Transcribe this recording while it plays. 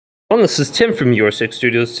everyone, this is Tim from Your Six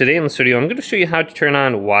Studios. Today in this video I'm going to show you how to turn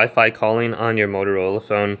on Wi-Fi calling on your Motorola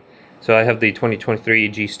phone. So I have the 2023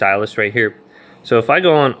 G Stylus right here. So if I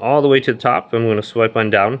go on all the way to the top, I'm going to swipe on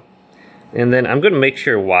down, and then I'm going to make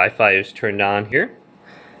sure Wi-Fi is turned on here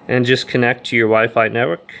and just connect to your Wi-Fi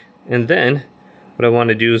network. And then what I want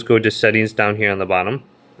to do is go to settings down here on the bottom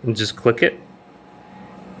and just click it.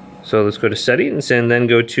 So let's go to settings and then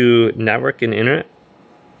go to network and internet.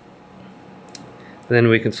 Then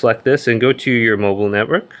we can select this and go to your mobile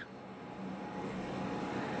network.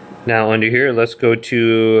 Now under here, let's go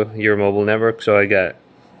to your mobile network. So I got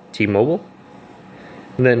T-Mobile.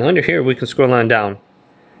 And then under here, we can scroll on down.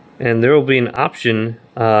 And there will be an option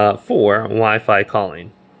for Wi-Fi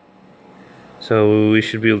calling. So we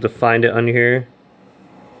should be able to find it under here.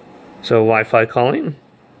 So Wi-Fi calling,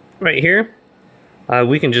 right here.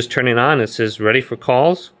 We can just turn it on. It says ready for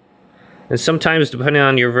calls. And sometimes, depending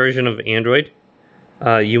on your version of Android,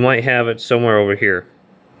 you might have it somewhere over here.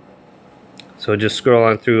 So just scroll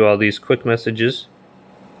on through all these quick messages.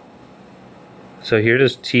 So here it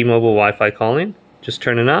is, T-Mobile Wi-Fi calling. Just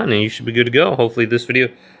turn it on and you should be good to go. Hopefully this video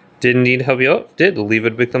did indeed help you out. If it did, leave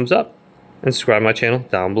it a big thumbs up and subscribe to my channel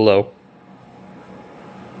down below.